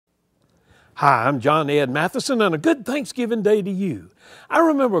Hi, I'm John Ed Mathison, and a good Thanksgiving Day to you. I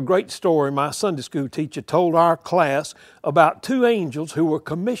remember a great story my Sunday school teacher told our class about two angels who were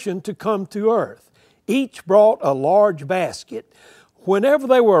commissioned to come to earth. Each brought a large basket. Whenever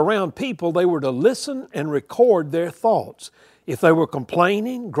they were around people, they were to listen and record their thoughts. If they were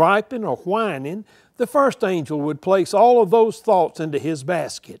complaining, griping, or whining, the first angel would place all of those thoughts into his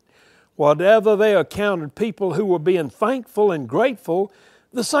basket. Whatever they encountered people who were being thankful and grateful,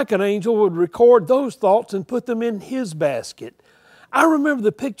 the second angel would record those thoughts and put them in his basket. I remember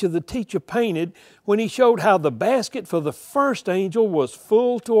the picture the teacher painted when he showed how the basket for the first angel was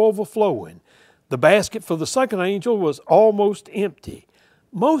full to overflowing. The basket for the second angel was almost empty.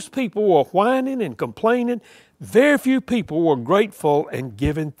 Most people were whining and complaining. Very few people were grateful and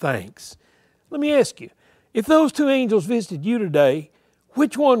giving thanks. Let me ask you, if those two angels visited you today,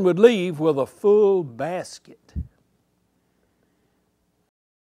 which one would leave with a full basket?